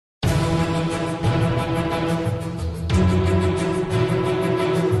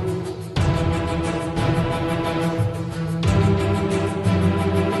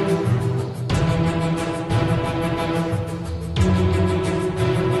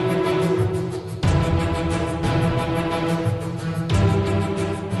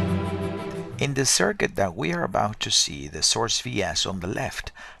the circuit that we are about to see, the source Vs on the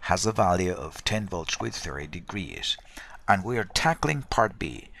left has a value of 10 volts with 30 degrees. And we are tackling part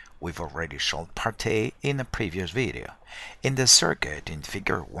B. We've already solved part A in a previous video. In the circuit in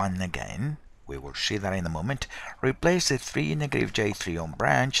figure 1 again, we will see that in a moment, replace the 3 -J3 ohm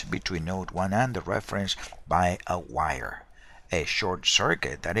branch between node 1 and the reference by a wire. A short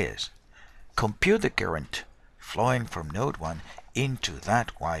circuit, that is. Compute the current flowing from node 1 into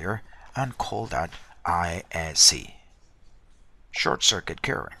that wire and call that ISC. Short circuit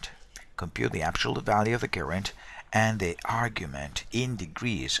current. Compute the absolute value of the current and the argument in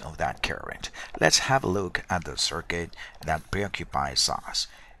degrees of that current. Let's have a look at the circuit that preoccupies us,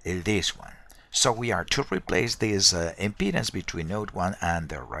 this one. So we are to replace this impedance between node 1 and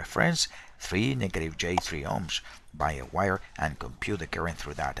the reference, 3 -J3 ohms, by a wire and compute the current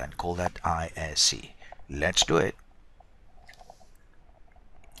through that and call that ISC. Let's do it.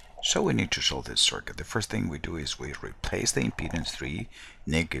 So we need to solve this circuit. The first thing we do is we replace the impedance 3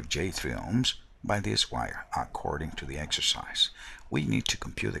 -J3 ohms by this wire according to the exercise. We need to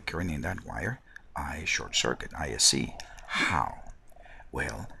compute the current in that wire, I short circuit, ISC. How?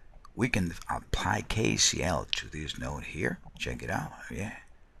 Well, we can apply KCL to this node here. Check it out, yeah.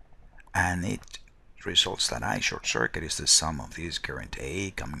 And it results that I short circuit is the sum of this current A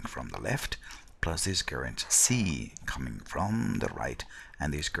coming from the left plus this current C coming from the right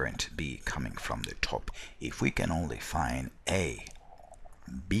and this current B coming from the top. If we can only find A,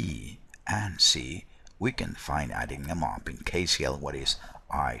 B, and C, we can find, adding them up in KCL, what is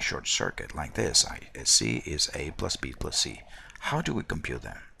I short circuit, like this. ISC is A plus B plus C. How do we compute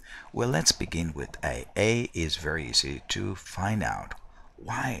them? Well, let's begin with A. A is very easy to find out.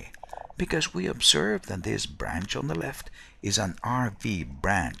 Why? Because we observe that this branch on the left is an RV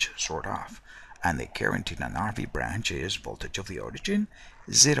branch, sort of, and the current in an RV branch is voltage of the origin,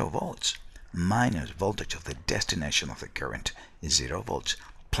 0 volts, minus voltage of the destination of the current, 0 volts,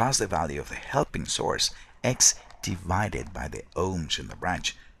 plus the value of the helping source, X divided by the ohms in the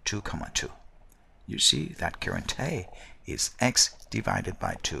branch, 2,2. You see that current A is X divided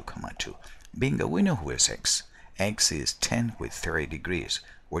by 2,2. Bingo, we know who is X. X is 10 with 30 degrees.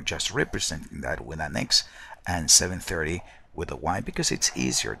 We're just representing that with an X and 730 with a Y because it's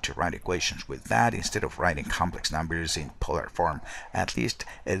easier to write equations with that instead of writing complex numbers in polar form. At least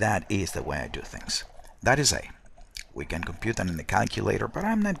that is the way I do things. That is A. We can compute that in the calculator, but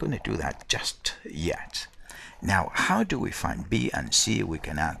I'm not going to do that just yet. Now, how do we find B and C? We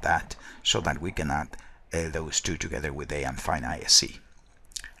can add that so that we can add those two together with A and find ISC.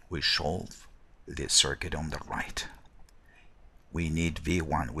 We solve this circuit on the right. We need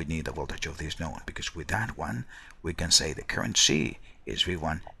V1, we need the voltage of this node, because with that one, we can say the current C is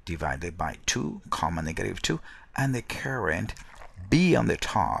V1 divided by 2, -2, and the current B on the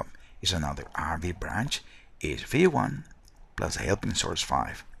top is another RV branch, is V1 plus a helping source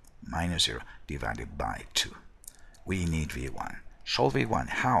 5 minus 0 divided by 2. We need V1. Solve V1.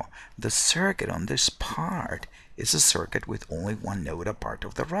 How? The circuit on this part is a circuit with only one node apart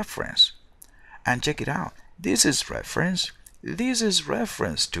of the reference. And check it out. This is reference. This is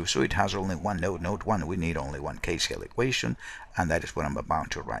reference to, so it has only one node, node 1. We need only one KCL equation, and that is what I'm about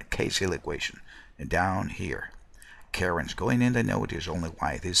to write. KCL equation. And down here. Currents going in the node is only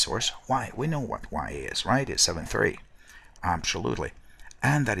Y, this source. Y, we know what Y is, right? It's 730. Absolutely.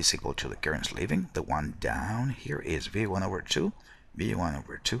 And that is equal to the currents leaving. The one down here is V1 over 2, V1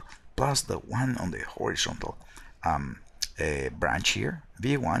 over 2, plus the one on the horizontal branch here,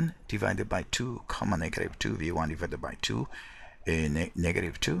 V1 divided by 2, -2, V1 divided by 2,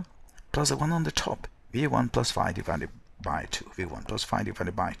 -2, plus the one on the top, V1 plus 5 divided by 2, V1 plus 5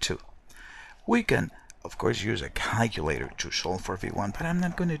 divided by 2. We can of course use a calculator to solve for V1, but I'm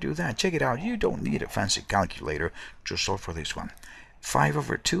not going to do that. Check it out. You don't need a fancy calculator to solve for this one. 5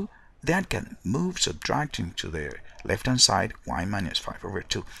 over 2, that can move subtracting to the left hand side, Y minus 5 over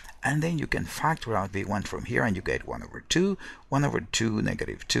 2, and then you can factor out V1 from here and you get 1 over 2, 1 over 2,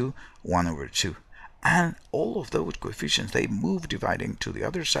 -2, 1 over 2. And all of those coefficients, they move dividing to the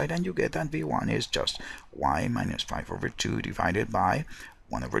other side, and you get that V1 is just Y minus 5 over 2 divided by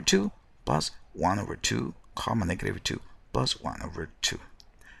 1 over 2 plus 1 over 2, -2 plus 1 over 2.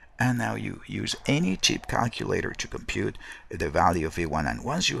 And now you use any cheap calculator to compute the value of V1, and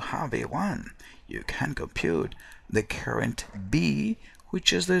once you have V1, you can compute the current B,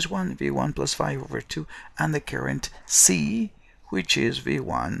 which is this one, V1 plus 5 over 2, and the current C, which is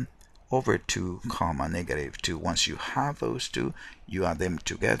V1 over 2, -2. Once you have those two, you add them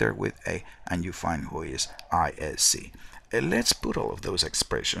together with A, and you find who is ISC. Let's put all of those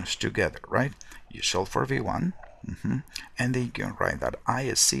expressions together, right? You solve for V1, and then you can write that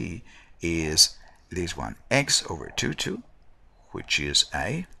ISC is this one, x over 2, which is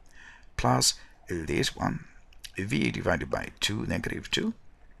a, plus this one, v divided by 2, negative 2,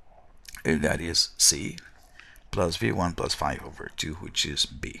 that is c, plus v1 plus 5 over 2, which is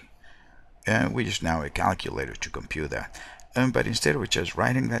b. We use now a calculator to compute that. But instead of just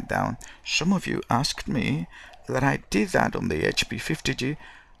writing that down, some of you asked me that I did that on the HP-50g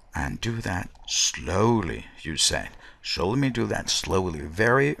and do that slowly, you said. So let me do that slowly,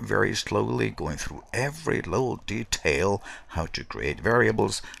 very, very slowly, going through every little detail, how to create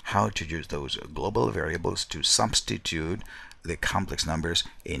variables, how to use those global variables to substitute the complex numbers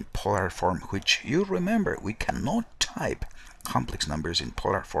in polar form, which you remember, we cannot type complex numbers in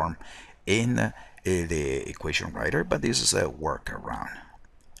polar form in the equation writer, but this is a workaround.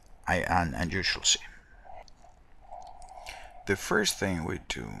 And you shall see. The first thing we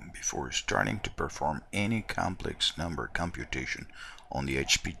do before starting to perform any complex number computation on the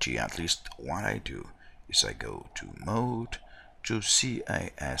HPG, at least what I do, is I go to Mode, to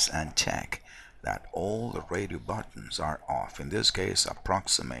CAS, and check that all the radio buttons are off. In this case,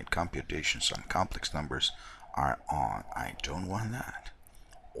 approximate computations on complex numbers are on. I don't want that.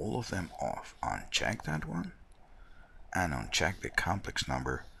 All of them off. Uncheck that one, and uncheck the complex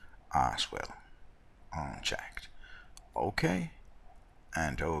number as well. Unchecked. OK,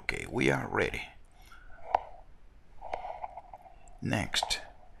 and OK, we are ready. Next,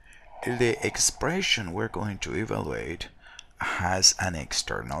 the expression we're going to evaluate has an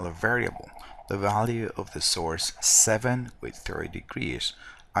external variable, the value of the source 7 with 30 degrees.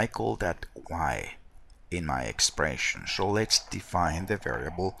 I call that y in my expression. So let's define the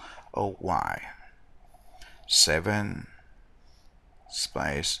variable of y. 7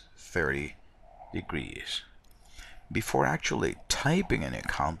 space 30 degrees. Before actually typing in a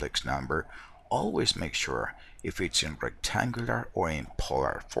complex number, always make sure if it's in rectangular or in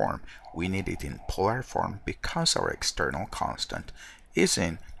polar form. We need it in polar form because our external constant is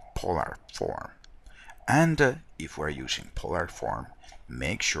in polar form. And if we're using polar form,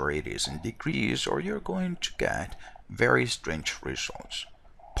 make sure it is in degrees or you're going to get very strange results.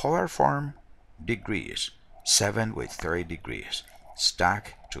 Polar form, degrees, 7 with 30 degrees,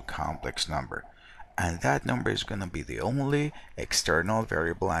 stack to complex number. And that number is going to be the only external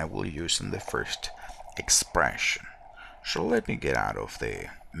variable I will use in the first expression. So let me get out of the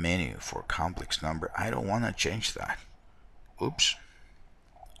menu for complex number. I don't want to change that. Oops.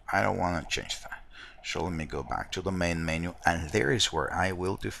 I don't want to change that. So let me go back to the main menu, and there is where I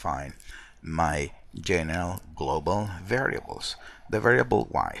will define my general global variables. The variable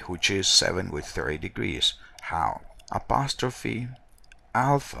y, which is 7 with 30 degrees. How? Apostrophe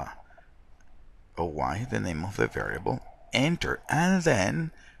alpha. Y, the name of the variable, enter, and then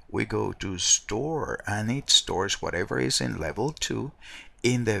we go to store, and it stores whatever is in level 2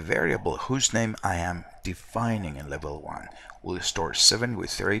 in the variable whose name I am defining in level 1. We'll store 7 with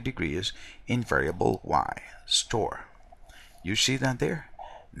 30 degrees in variable y, store. You see that there?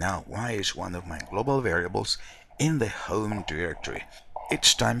 Now y is one of my global variables in the home directory.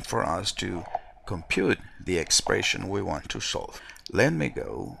 It's time for us to compute the expression we want to solve. Let me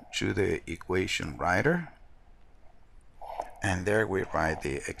go to the equation writer, and there we write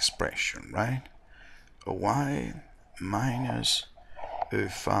the expression, right? Y minus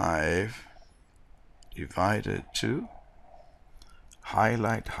 5 divided 2,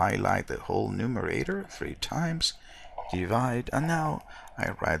 highlight the whole numerator 3 times, divide, and now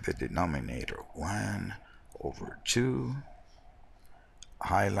I write the denominator 1 over 2,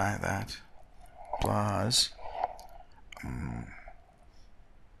 highlight that, plus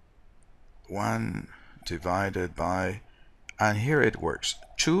 1 divided by, and here it works,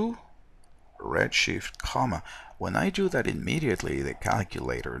 2 redshift comma. When I do that immediately, the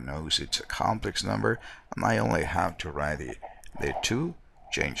calculator knows it's a complex number, and I only have to write the 2,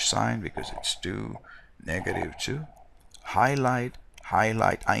 change sign because it's 2, negative 2, highlight.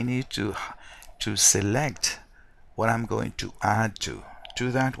 I need to select what I'm going to add to.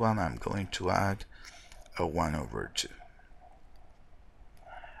 To that one, I'm going to add a 1 over 2.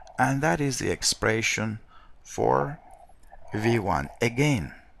 And that is the expression for V1.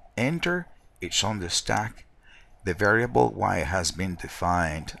 Again, enter, it's on the stack. The variable y has been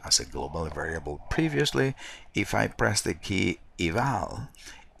defined as a global variable previously. If I press the key eval,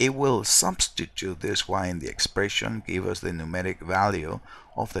 it will substitute this y in the expression, give us the numeric value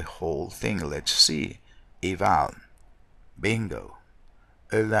of the whole thing. Let's see, eval, bingo.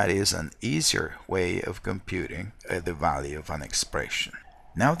 That is an easier way of computing the value of an expression.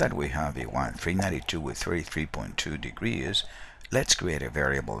 Now that we have V1, 392 with 33.2 degrees, let's create a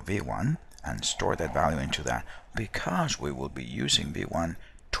variable V1 and store that value into that, because we will be using V1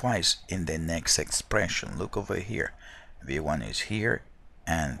 twice in the next expression. Look over here. V1 is here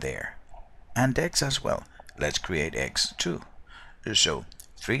and there. And X as well. Let's create X2. So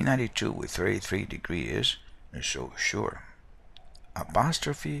 392 with 33 degrees. So sure.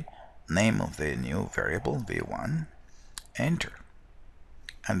 Apostrophe, name of the new variable V1, enter.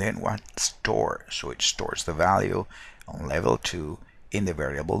 And then what? Store. So it stores the value on level 2 in the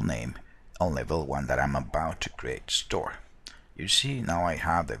variable name on level 1 that I'm about to create. Store. You see, now I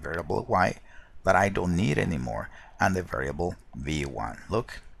have the variable Y that I don't need anymore and the variable V1.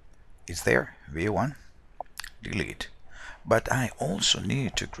 Look, it's there, V1. Delete. But I also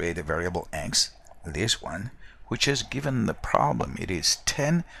need to create a variable X, this one, which is given the problem. It is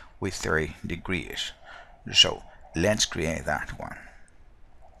 10 with 30 degrees. So let's create that one.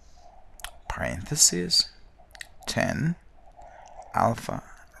 Parentheses 10 alpha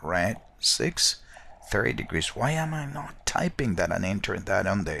red 6 30 degrees. Why am I not typing that and entering that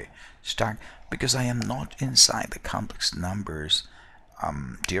on the stack? Because I am not inside the complex numbers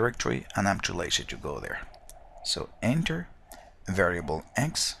directory and I'm too lazy to go there. So enter variable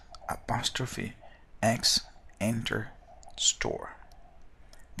X apostrophe X, enter, store.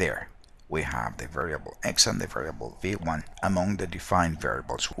 There we have the variable X and the variable V1 among the defined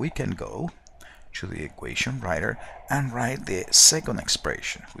variables. We can go to the equation writer and write the second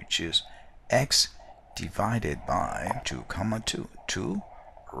expression, which is X divided by 2 comma 2, 2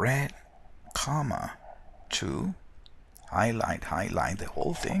 red comma 2 highlight the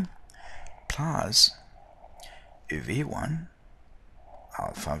whole thing plus V1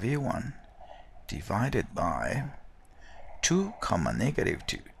 alpha V1 divided by 2 comma negative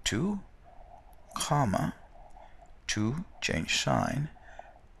 2, 2 comma 2 change sign,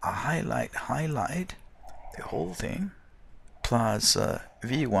 a highlight the whole thing plus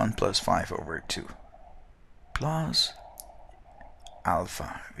V1 plus 5 over 2 plus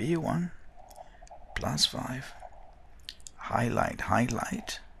alpha V1 plus 5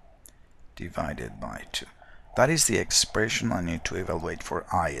 highlight divided by 2. That is the expression I need to evaluate for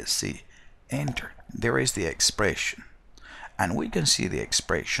ISC. Enter. There is the expression. And we can see the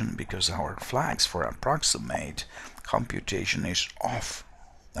expression because our flags for approximate computation is off.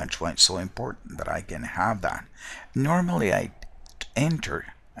 That's why it's so important that I can have that. Normally I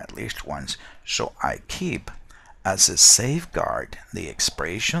enter at least once, so I keep as a safeguard the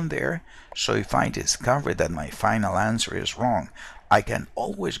expression there, so if I discover that my final answer is wrong, I can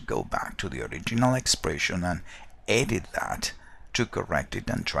always go back to the original expression and edit that to correct it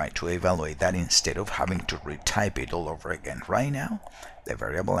and try to evaluate that instead of having to retype it all over again. Right now, the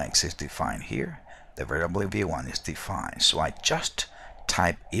variable X is defined here, the variable V1 is defined, so I just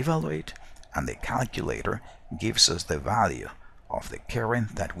type evaluate and the calculator gives us the value of the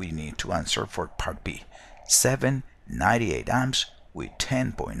current that we need to answer for part B. 798 amps with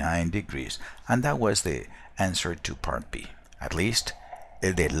 10.9 degrees, and that was the answer to part B, at least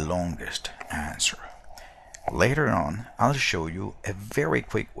the longest answer. Later on I'll show you a very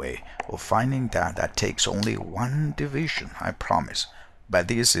quick way of finding that takes only one division, I promise, but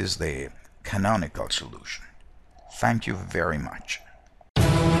this is the canonical solution. Thank you very much.